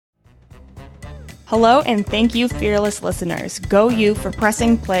Hello and thank you, fearless listeners. Go you for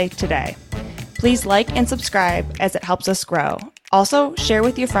pressing play today. Please like and subscribe as it helps us grow. Also, share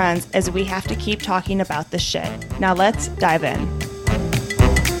with your friends as we have to keep talking about this shit. Now let's dive in.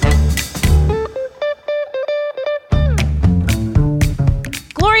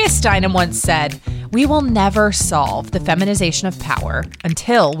 Gloria Steinem once said, "We will never solve the feminization of power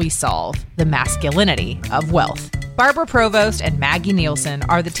until we solve the masculinity of wealth." Barbara Provost and Maggie Nielsen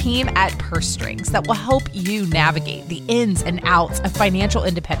are the team at Purse Strings that will help you navigate the ins and outs of financial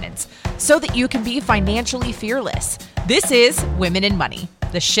independence so that you can be financially fearless. This is Women in Money,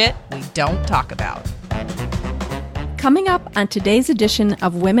 the shit we don't talk about. Coming up on today's edition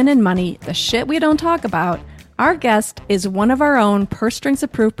of Women in Money, the shit we don't talk about, our guest is one of our own Purse Strings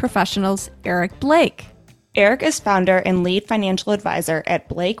approved professionals, Eric Blake. Eric is founder and lead financial advisor at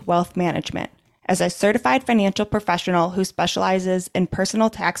Blake Wealth Management. As a certified financial professional who specializes in personal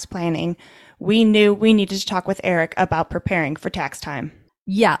tax planning, we knew we needed to talk with Eric about preparing for tax time.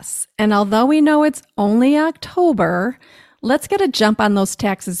 Yes, and although we know it's only October, let's get a jump on those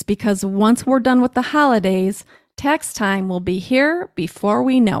taxes because once we're done with the holidays, tax time will be here before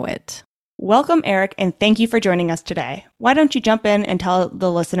we know it. Welcome, Eric, and thank you for joining us today. Why don't you jump in and tell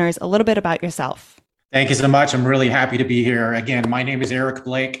the listeners a little bit about yourself? Thank you so much. I'm really happy to be here. Again, my name is Eric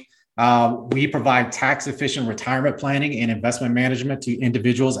Blake. We provide tax-efficient retirement planning and investment management to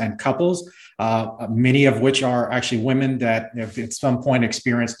individuals and couples, many of which are actually women that have at some point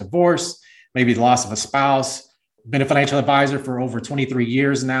experienced divorce, maybe the loss of a spouse. Been a financial advisor for over 23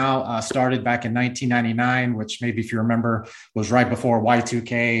 years now, started back in 1999, which maybe if you remember was right before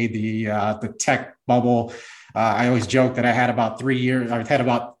Y2K, the tech bubble. I always joke that I had about 3 years, I had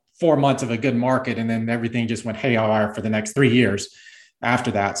about 4 months of a good market, and then everything just went haywire for the next 3 years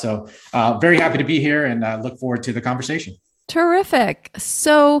after that. So very happy to be here and look forward to the conversation. Terrific.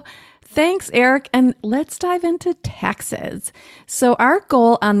 So thanks, Eric. And let's dive into taxes. So our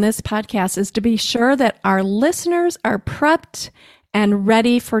goal on this podcast is to be sure that our listeners are prepped and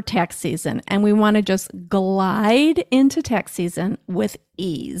ready for tax season. And we want to just glide into tax season with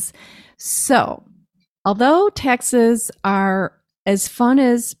ease. So although taxes are as fun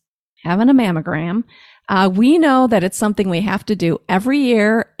as having a mammogram, we know that it's something we have to do every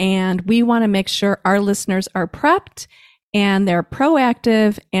year, and we want to make sure our listeners are prepped and they're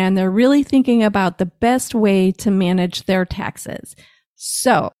proactive and they're really thinking about the best way to manage their taxes.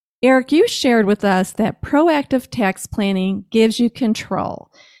 So, Eric, you shared with us that proactive tax planning gives you control.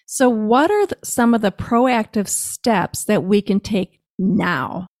 So what are some of the proactive steps that we can take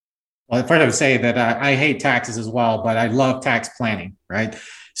now? Well, first I would say that I hate taxes as well, but I love tax planning, right?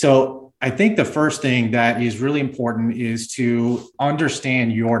 So I think the first thing that is really important is to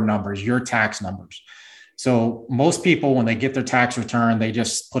understand your numbers, your tax numbers. So most people, when they get their tax return, they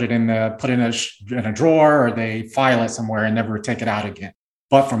just put it in a drawer or they file it somewhere and never take it out again.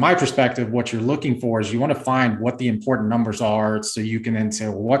 But from my perspective, what you're looking for is you want to find what the important numbers are so you can then say,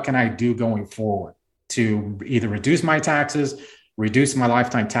 well, what can I do going forward to either reduce my taxes, reduce my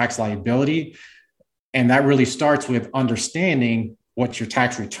lifetime tax liability? And that really starts with understanding what your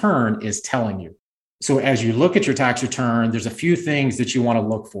tax return is telling you. So as you look at your tax return, there's a few things that you want to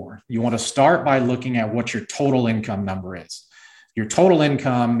look for. You want to start by looking at what your total income number is. Your total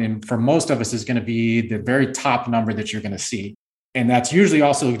income, and for most of us, is going to be the very top number that you're going to see. And that's usually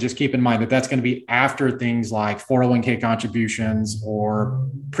also, just keep in mind that that's going to be after things like 401k contributions or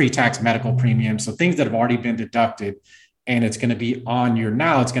pre-tax medical premiums. So things that have already been deducted, and it's going to be on your,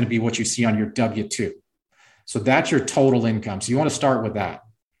 now it's going to be what you see on your W-2. So that's your total income. So you want to start with that.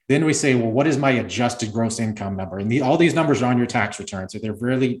 Then we say, well, what is my adjusted gross income number? And all these numbers are on your tax return. So they're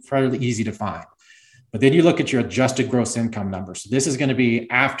fairly easy to find. But then you look at your adjusted gross income number. So this is going to be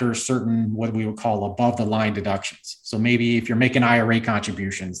after certain, what we would call above the line deductions. So maybe if you're making IRA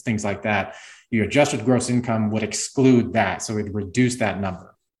contributions, things like that, your adjusted gross income would exclude that. So it would reduce that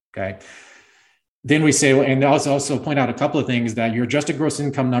number. Okay. Then we say, and also point out a couple of things, that your adjusted gross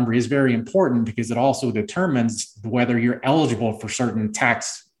income number is very important because it also determines whether you're eligible for certain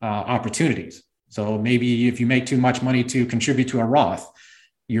tax opportunities. So maybe if you make too much money to contribute to a Roth,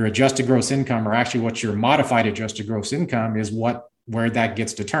 your adjusted gross income, or actually what your modified adjusted gross income is, where that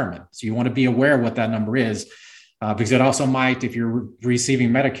gets determined. So you want to be aware of what that number is, because it also might, if you're receiving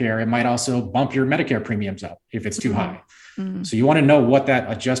Medicare, it might also bump your Medicare premiums up if it's too high. Mm-hmm. So you want to know what that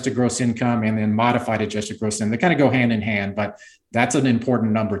adjusted gross income and then modified adjusted gross income, they kind of go hand in hand, but that's an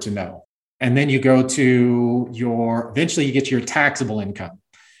important number to know. And then you go to eventually you get to your taxable income.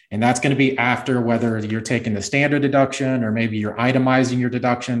 And that's going to be after whether you're taking the standard deduction or maybe you're itemizing your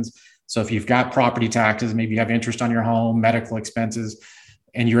deductions. So if you've got property taxes, maybe you have interest on your home, medical expenses,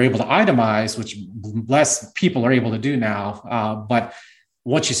 and you're able to itemize, which less people are able to do now. But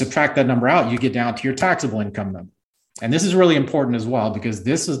once you subtract that number out, you get down to your taxable income number. And this is really important as well, because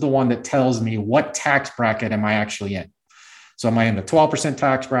this is the one that tells me what tax bracket am I actually in. So am I in the 12%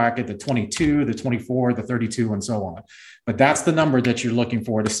 tax bracket, the 22, the 24, the 32, and so on. But that's the number that you're looking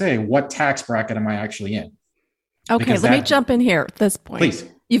for to say, what tax bracket am I actually in? Okay, let me jump in here at this point. Please.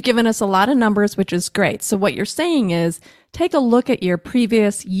 You've given us a lot of numbers, which is great. So what you're saying is take a look at your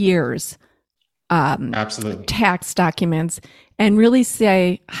previous year's absolutely tax documents and really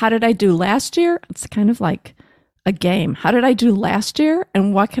say, how did I do last year? It's kind of like a game. How did I do last year?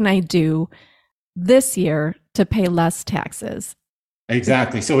 And what can I do this year to pay less taxes?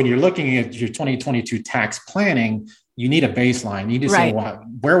 Exactly. So when you're looking at your 2022 tax planning, you need a baseline. You need to say, well,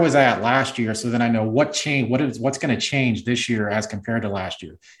 where was I at last year? So then I know what changed, what's going to change this year as compared to last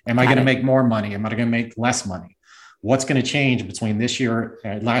year. Am I going to make more money? Am I going to make less money? What's going to change between this year,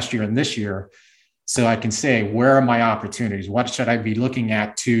 last year and this year? So I can say, where are my opportunities? What should I be looking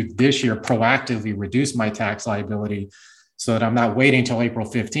at to this year proactively reduce my tax liability so that I'm not waiting until April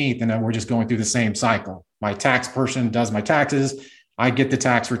 15th and then we're just going through the same cycle. My tax person does my taxes. I get the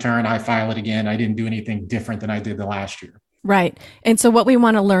tax return. I file it again. I didn't do anything different than I did the last year. Right. And so what we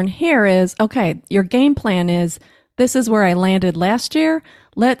want to learn here is, okay, your game plan is, this is where I landed last year.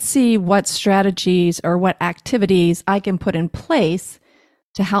 Let's see what strategies or what activities I can put in place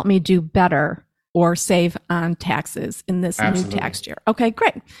to help me do better or save on taxes in this new tax year. Okay,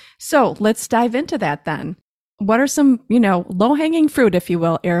 great. So let's dive into that then. What are some, low-hanging fruit, if you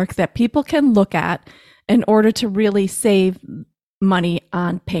will, Eric, that people can look at in order to really save money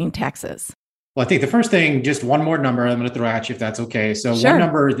on paying taxes? Well, I think the first thing, just one more number I'm going to throw at you, if that's okay. So One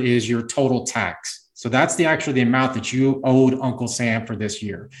number is your total tax. So that's the amount that you owed Uncle Sam for this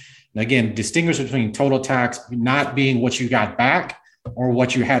year. And again, distinguish between total tax not being what you got back or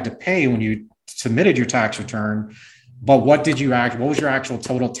what you had to pay when you submitted your tax return, but what was your actual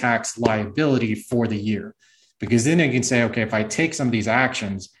total tax liability for the year? Because then you can say, okay, if I take some of these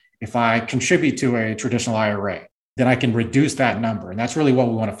actions, if I contribute to a traditional IRA, then I can reduce that number. And that's really what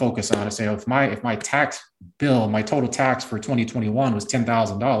we want to focus on, to say, if my tax bill, my total tax for 2021 was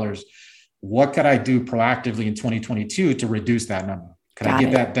 $10,000, what could I do proactively in 2022 to reduce that number? Could I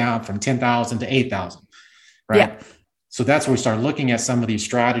get that down from 10,000 to 8,000? Right. Yeah. So that's where we start looking at some of these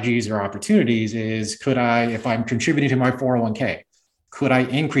strategies or opportunities is, if I'm contributing to my 401k, could I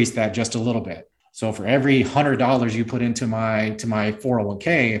increase that just a little bit? So for every $100 you put into my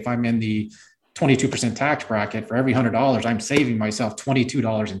 401k, if I'm in the 22% tax bracket, for every $100, I'm saving myself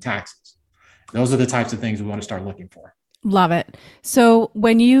 $22 in taxes. Those are the types of things we want to start looking for. Love it. So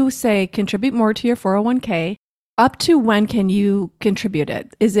when you say contribute more to your 401k, up to when can you contribute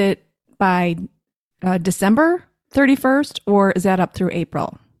it? Is it by December 31st, or is that up through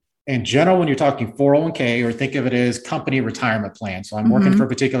April? In general, when you're talking 401k, or think of it as company retirement plan. So I'm working for a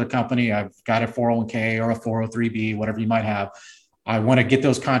particular company. I've got a 401k or a 403b, whatever you might have. I want to get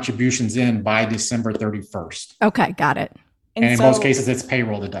those contributions in by December 31st. Okay, got it. And in most cases, it's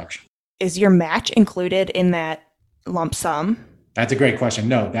payroll deduction. Is your match included in that lump sum? That's a great question.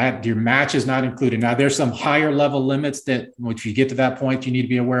 No, your match is not included. Now, there's some higher level limits that, if you get to that point, you need to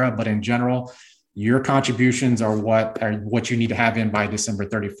be aware of. But in general, your contributions are what you need to have in by December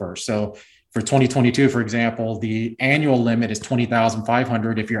 31st. So for 2022, for example, the annual limit is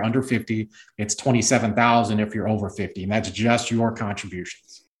 $20,500 if you're under 50. It's $27,000 if you're over 50. And that's just your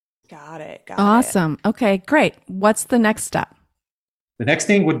contributions. Got it. Awesome. Okay, great. What's the next step? The next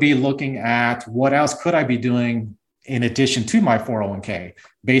thing would be looking at what else could I be doing in addition to my 401k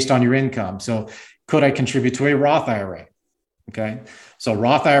based on your income. So could I contribute to a Roth IRA? Okay. So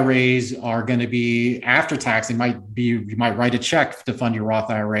Roth IRAs are going to be after tax. You might write a check to fund your Roth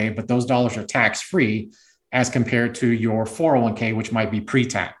IRA, but those dollars are tax free as compared to your 401k, which might be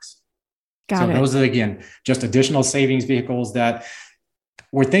pre-tax. Got it. Those are, again, just additional savings vehicles that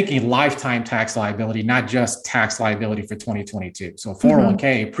we're thinking lifetime tax liability, not just tax liability for 2022. So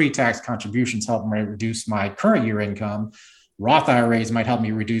 401k pre-tax contributions help me reduce my current year income. Roth IRAs might help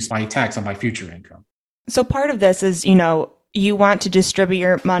me reduce my tax on my future income. So part of this is, you want to distribute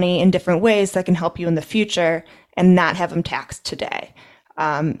your money in different ways that can help you in the future and not have them taxed today.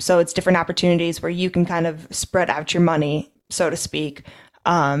 So it's different opportunities where you can kind of spread out your money, so to speak,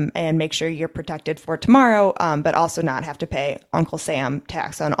 and make sure you're protected for tomorrow, but also not have to pay Uncle Sam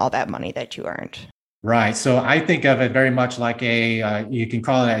tax on all that money that you earned. Right. So I think of it very much like you can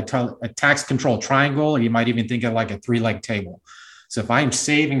call it a tax control triangle, or you might even think of it like a 3-leg table. So if I'm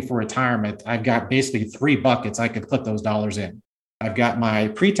saving for retirement, I've got basically 3 buckets I could put those dollars in. I've got my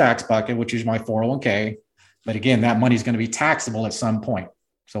pre-tax bucket, which is my 401k. But again, that money is going to be taxable at some point.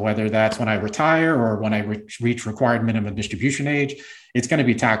 So whether that's when I retire or when I reach required minimum distribution age, it's going to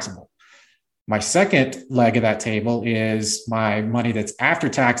be taxable. My second leg of that table is my money that's after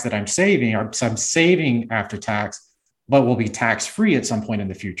tax that I'm saving, or I'm saving after tax, but will be tax-free at some point in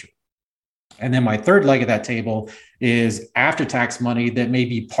the future. And then my third leg of that table is after-tax money that may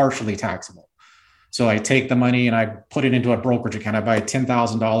be partially taxable. So I take the money and I put it into a brokerage account. I buy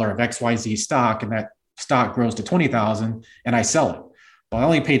 $10,000 of XYZ stock, and that stock grows to $20,000, and I sell it. Well, I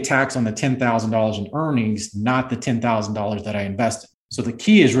only pay tax on the $10,000 in earnings, not the $10,000 that I invested. So the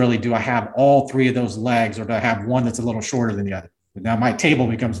key is really, do I have all three of those legs, or do I have one that's a little shorter than the other? Now my table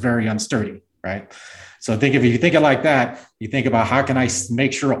becomes very unsturdy, right? So if you think it like that, you think about, how can I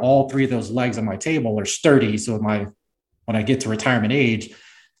make sure all three of those legs on my table are sturdy, so when I get to retirement age,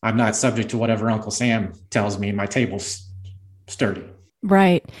 I'm not subject to whatever Uncle Sam tells me. My table's sturdy.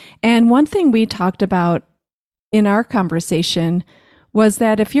 Right. And one thing we talked about in our conversation was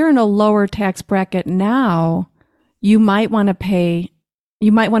that if you're in a lower tax bracket now, you might want to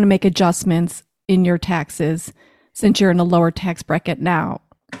make adjustments in your taxes since you're in a lower tax bracket now.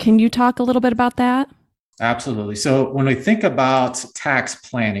 Can you talk a little bit about that? Absolutely. So when we think about tax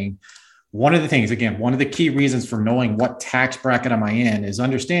planning, one of the key reasons for knowing what tax bracket am I in is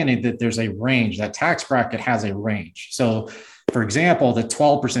understanding that there's a range. That tax bracket has a range. So for example, the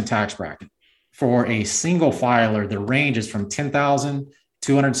 12% tax bracket for a single filer, the range is from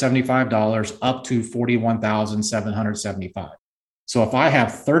 $10,275 up to $41,775. So if I have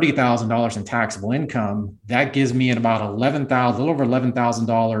 $30,000 in taxable income, that gives me about a little over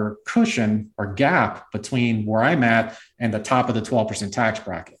 $11,000 cushion or gap between where I'm at and the top of the 12% tax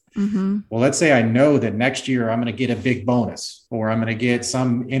bracket. Mm-hmm. Well, let's say I know that next year I'm going to get a big bonus, or I'm going to get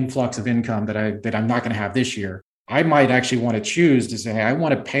some influx of income that I'm not going to have this year. I might actually want to choose to say, hey, I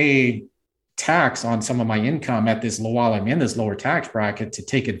want to pay tax on some of my income while I'm in this lower tax bracket to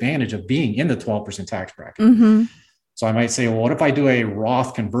take advantage of being in the 12% tax bracket. Mm-hmm. So I might say, well, what if I do a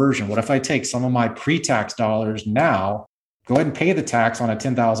Roth conversion? What if I take some of my pre-tax dollars now, go ahead and pay the tax on a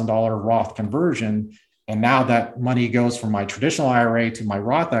 $10,000 Roth conversion, and now that money goes from my traditional IRA to my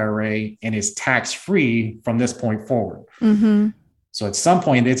Roth IRA and is tax-free from this point forward. Mm-hmm. So at some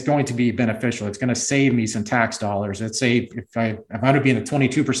point, it's going to be beneficial. It's going to save me some tax dollars. Let's say if I'm going to be in the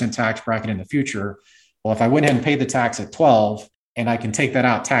 22% tax bracket in the future, well, if I went ahead and paid the tax at 12 and I can take that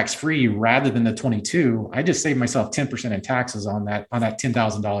out tax-free rather than the 22, I just saved myself 10% in taxes on that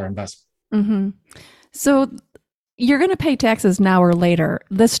 $10,000 investment. Mm-hmm. So you're going to pay taxes now or later.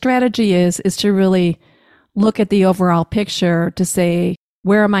 The strategy is to really look at the overall picture to say,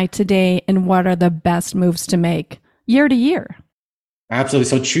 where am I today and what are the best moves to make year to year? Absolutely.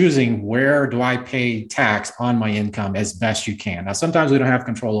 So choosing, where do I pay tax on my income as best you can. Now, sometimes we don't have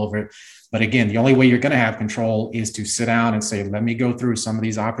control over it. But again, the only way you're going to have control is to sit down and say, let me go through some of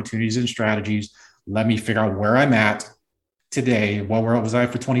these opportunities and strategies. Let me figure out where I'm at today. Where was I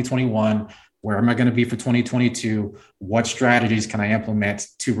for 2021? Where am I going to be for 2022? What strategies can I implement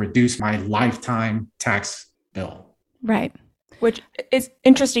to reduce my lifetime tax bill? Right. Which is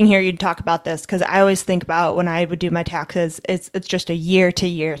interesting here you talk about this, because I always think about when I would do my taxes, it's just a year to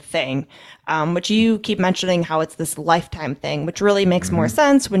year thing, which you keep mentioning how it's this lifetime thing, which really makes more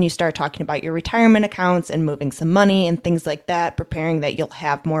sense when you start talking about your retirement accounts and moving some money and things like that, preparing that you'll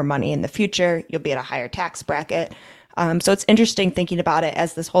have more money in the future, you'll be at a higher tax bracket. So it's interesting thinking about it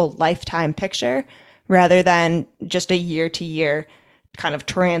as this whole lifetime picture rather than just a year to year kind of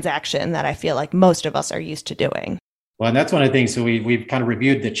transaction that I feel like most of us are used to doing. Well, and that's one of the things. So we've kind of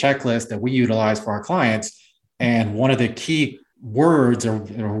reviewed the checklist that we utilize for our clients. And one of the key words or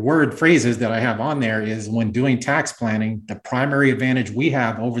word phrases that I have on there is, when doing tax planning, the primary advantage we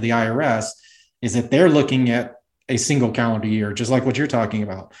have over the IRS is that they're looking at a single calendar year, just like what you're talking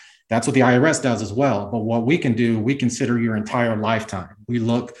about. That's what the IRS does as well. But what we can do, we consider your entire lifetime. We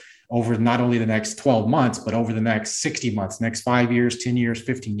look over not only the next 12 months, but over the next 60 months, next 5 years, 10 years,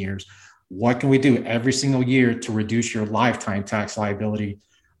 15 years. What can we do every single year to reduce your lifetime tax liability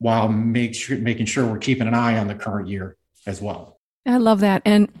while making sure we're keeping an eye on the current year as well? I love that.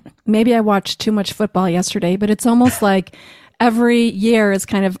 And maybe I watched too much football yesterday, but it's almost like every year is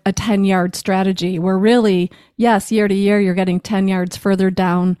kind of a 10-yard strategy where really, yes, year to year, you're getting 10 yards further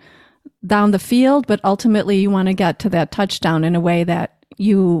down the field, but ultimately you want to get to that touchdown in a way that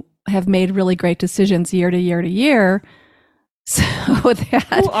you have made really great decisions year to year to year. So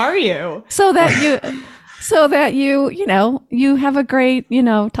that, who are you? So that you have a great,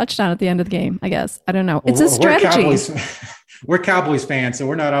 touchdown at the end of the game, I guess. I don't know. It's a strategy. We're Cowboys fans, so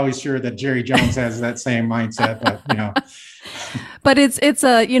we're not always sure that Jerry Jones has that same mindset, but But it's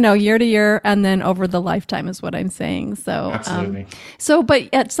a, year to year and then over the lifetime is what I'm saying. So, Absolutely. But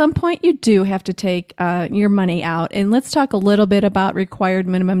at some point you do have to take your money out. And let's talk a little bit about required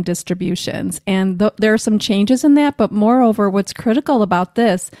minimum distributions. And there are some changes in that. But moreover, what's critical about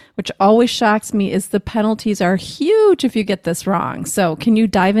this, which always shocks me, is the penalties are huge if you get this wrong. So can you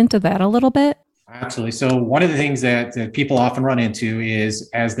dive into that a little bit? Absolutely. So one of the things that people often run into is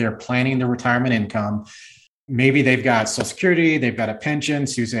as they're planning their retirement income, maybe they've got Social Security, they've got a pension.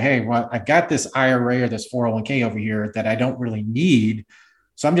 So you say, hey, well, I've got this IRA or this 401k over here that I don't really need.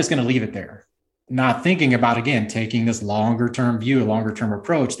 So I'm just going to leave it there. Not thinking about, again, taking this longer term view, a longer term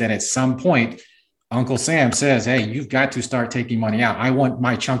approach that at some point, Uncle Sam says, hey, you've got to start taking money out. I want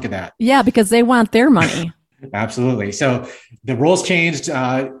my chunk of that. Yeah, because they want their money. Absolutely. So the rules changed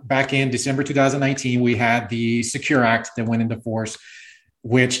back in December 2019. We had the Secure Act that went into force,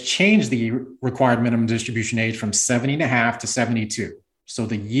 which changed the required minimum distribution age from 70 and a half to 72. So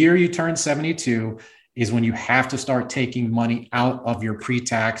the year you turn 72 is when you have to start taking money out of your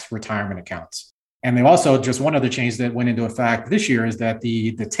pre-tax retirement accounts. And they also, just one other change that went into effect this year is that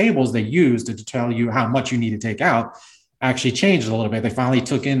the tables they use to tell you how much you need to take out actually changed a little bit. They finally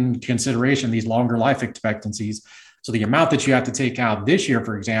took in consideration these longer life expectancies. So the amount that you have to take out this year,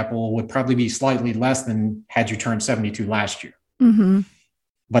 for example, would probably be slightly less than had you turned 72 last year. Mm-hmm.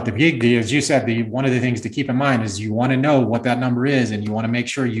 But the big deal, as you said, one of the things to keep in mind is you want to know what that number is, and you want to make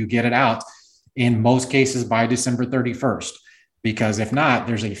sure you get it out in most cases by December 31st. Because if not,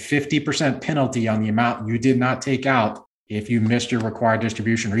 there's a 50% penalty on the amount you did not take out if you missed your required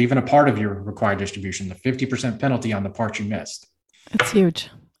distribution or even a part of your required distribution, the 50% penalty on the part you missed. It's huge.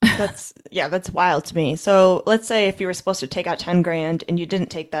 That's wild to me. So let's say if you were supposed to take out 10 grand and you didn't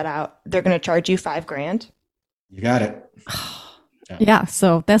take that out, they're going to charge you 5 grand. You got it. Yeah.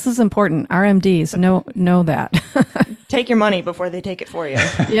 So this is important. RMDs know that. Take your money before they take it for you.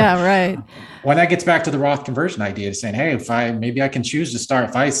 Yeah, right. Well, that gets back to the Roth conversion idea, saying, hey, maybe I can choose to start,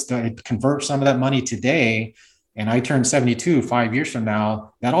 if I convert some of that money today, and I turn 72 5 years from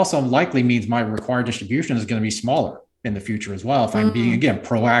now, that also likely means my required distribution is going to be smaller in the future as well. If I'm being, again,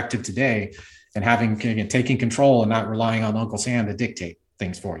 proactive today and taking control and not relying on Uncle Sam to dictate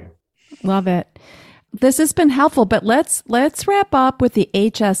things for you. Love it. This has been helpful, but let's wrap up with the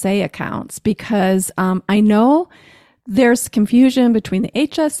HSA accounts because I know there's confusion between the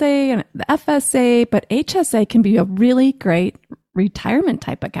HSA and the FSA, but HSA can be a really great retirement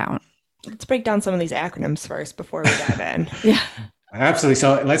type account. Let's break down some of these acronyms first before we dive in. Yeah. Absolutely.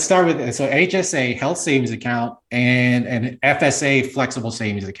 So let's start with HSA, health savings account, and an FSA, flexible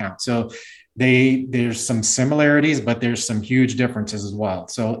savings account. So there's some similarities, but there's some huge differences as well.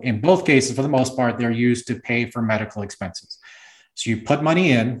 So in both cases, for the most part, they're used to pay for medical expenses. So you put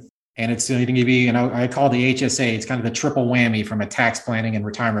money in, and it's going to be, I call the HSA, it's kind of the triple whammy from a tax planning and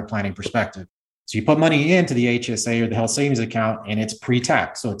retirement planning perspective. So you put money into the HSA or the health savings account, and it's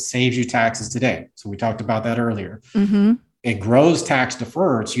pre-tax. So it saves you taxes today. So we talked about that earlier. Mm-hmm. It grows tax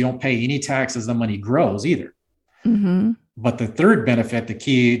deferred, so you don't pay any tax as the money grows either. Mm-hmm. But the third benefit, the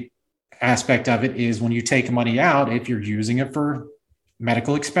key aspect of it, is when you take money out, if you're using it for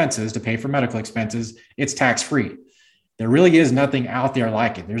medical expenses, to pay for medical expenses, it's tax-free. There really is nothing out there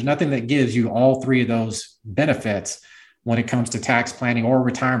like it. There's nothing that gives you all three of those benefits when it comes to tax planning or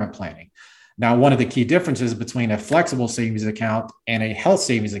retirement planning. Now, one of the key differences between a flexible savings account and a health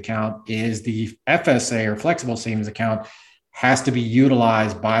savings account is the FSA or flexible savings account has to be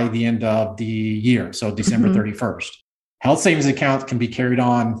utilized by the end of the year. So December 31st. Health savings account can be carried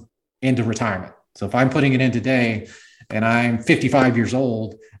on into retirement. So if I'm putting it in today and I'm 55 years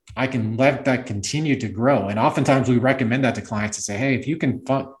old, I can let that continue to grow. And oftentimes we recommend that to clients to say, hey, if you can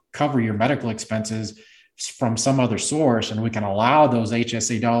cover your medical expenses from some other source, and we can allow those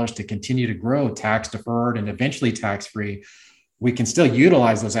HSA dollars to continue to grow tax deferred and eventually tax free, we can still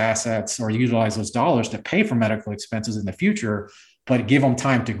utilize those assets or utilize those dollars to pay for medical expenses in the future, but give them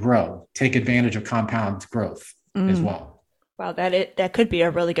time to grow, take advantage of compound growth as well. Wow, that could be a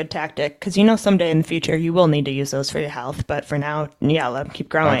really good tactic because someday in the future you will need to use those for your health, but for now, let them keep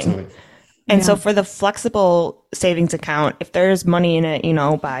growing. Absolutely. And so for the flexible savings account, if there's money in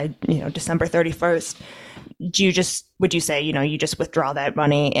it, by December 31st, would you say, you just withdraw that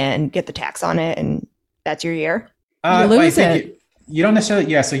money and get the tax on it and that's your year? You lose it. You don't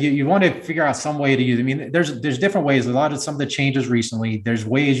necessarily, yeah. So you want to figure out some way to use it. I mean, there's different ways. Some of the changes recently, there's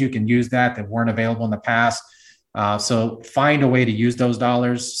ways you can use that weren't available in the past. So find a way to use those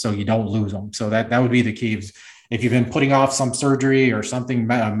dollars so you don't lose them. So that would be the key. If you've been putting off some surgery or something,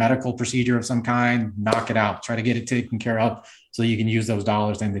 a medical procedure of some kind, knock it out. Try to get it taken care of so you can use those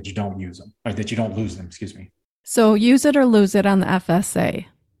dollars and that you don't use them, or that you don't lose them. Excuse me. So use it or lose it on the FSA.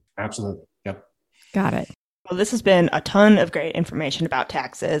 Absolutely. Yep. Got it. Well, this has been a ton of great information about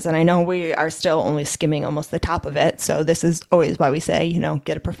taxes, and I know we are still only skimming almost the top of it. So this is always why we say,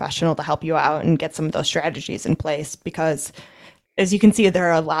 get a professional to help you out and get some of those strategies in place, because as you can see, there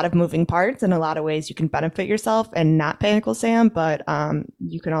are a lot of moving parts and a lot of ways you can benefit yourself and not pay Uncle Sam, but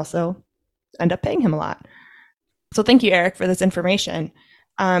you can also end up paying him a lot. So thank you, Eric, for this information.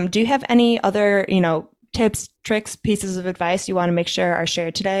 Do you have any other, tips, tricks, pieces of advice you want to make sure are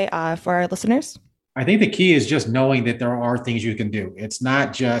shared today for our listeners? I think the key is just knowing that there are things you can do. It's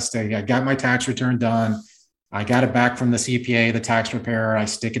not just, I got my tax return done. I got it back from the CPA, the tax preparer. I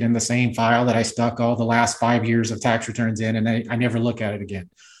stick it in the same file that I stuck all the last 5 years of tax returns in, and I never look at it again.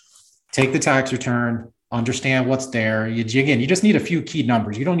 Take the tax return, understand what's there. You just need a few key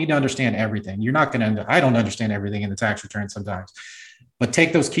numbers. You don't need to understand everything. You're not going to, I don't understand everything in the tax return sometimes, but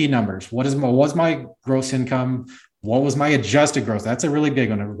take those key numbers. What was my gross income? What was my adjusted gross? That's a really big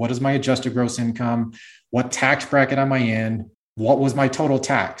one. What is my adjusted gross income? What tax bracket am I in? What was my total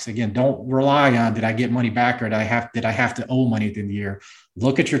tax? Again, don't rely on, did I get money back or did I have to owe money at the end of the year?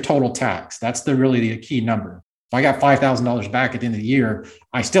 Look at your total tax. That's really the key number. If I got $5,000 back at the end of the year,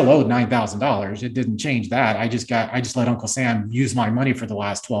 I still owed $9,000. It didn't change that. I just let Uncle Sam use my money for the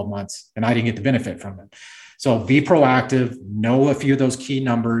last 12 months and I didn't get the benefit from it. So be proactive, know a few of those key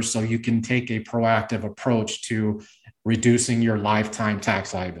numbers so you can take a proactive approach to reducing your lifetime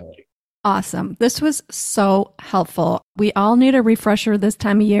tax liability. Awesome. This was so helpful. We all need a refresher this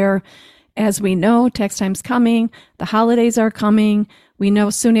time of year. As we know, tax time's coming. The holidays are coming. We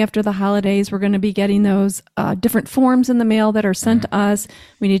know soon after the holidays, we're going to be getting those different forms in the mail that are sent to us.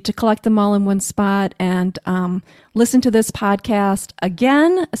 We need to collect them all in one spot and listen to this podcast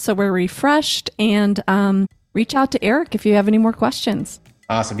again so we're refreshed, and reach out to Eric if you have any more questions.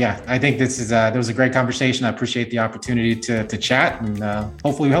 Awesome. Yeah, I think that was a great conversation. I appreciate the opportunity to chat, and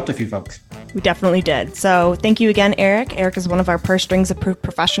hopefully we helped a few folks. We definitely did. So thank you again, Eric. Eric is one of our Purse Strings approved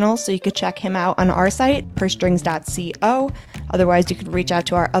professionals, so you could check him out on our site, pursestrings.co. Otherwise, you could reach out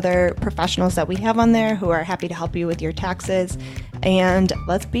to our other professionals that we have on there who are happy to help you with your taxes. And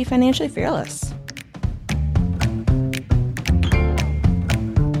let's be financially fearless.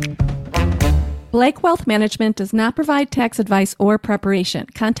 Blake Wealth Management does not provide tax advice or preparation.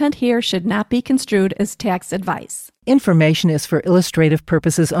 Content here should not be construed as tax advice. Information is for illustrative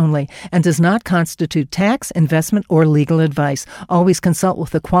purposes only and does not constitute tax, investment, or legal advice. Always consult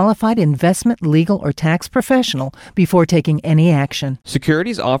with a qualified investment, legal, or tax professional before taking any action.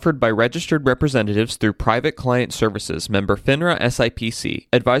 Securities offered by registered representatives through Private Client Services, member FINRA SIPC.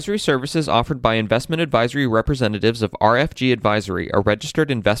 Advisory services offered by investment advisory representatives of RFG Advisory, a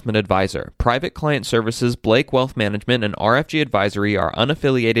registered investment advisor. Private Client Services, Blake Wealth Management, and RFG Advisory are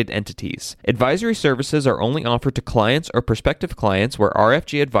unaffiliated entities. Advisory services are only offered to clients or prospective clients where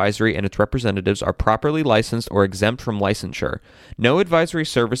RFG Advisory and its representatives are properly licensed or exempt from licensure. No advisory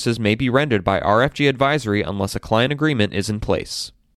services may be rendered by RFG Advisory unless a client agreement is in place.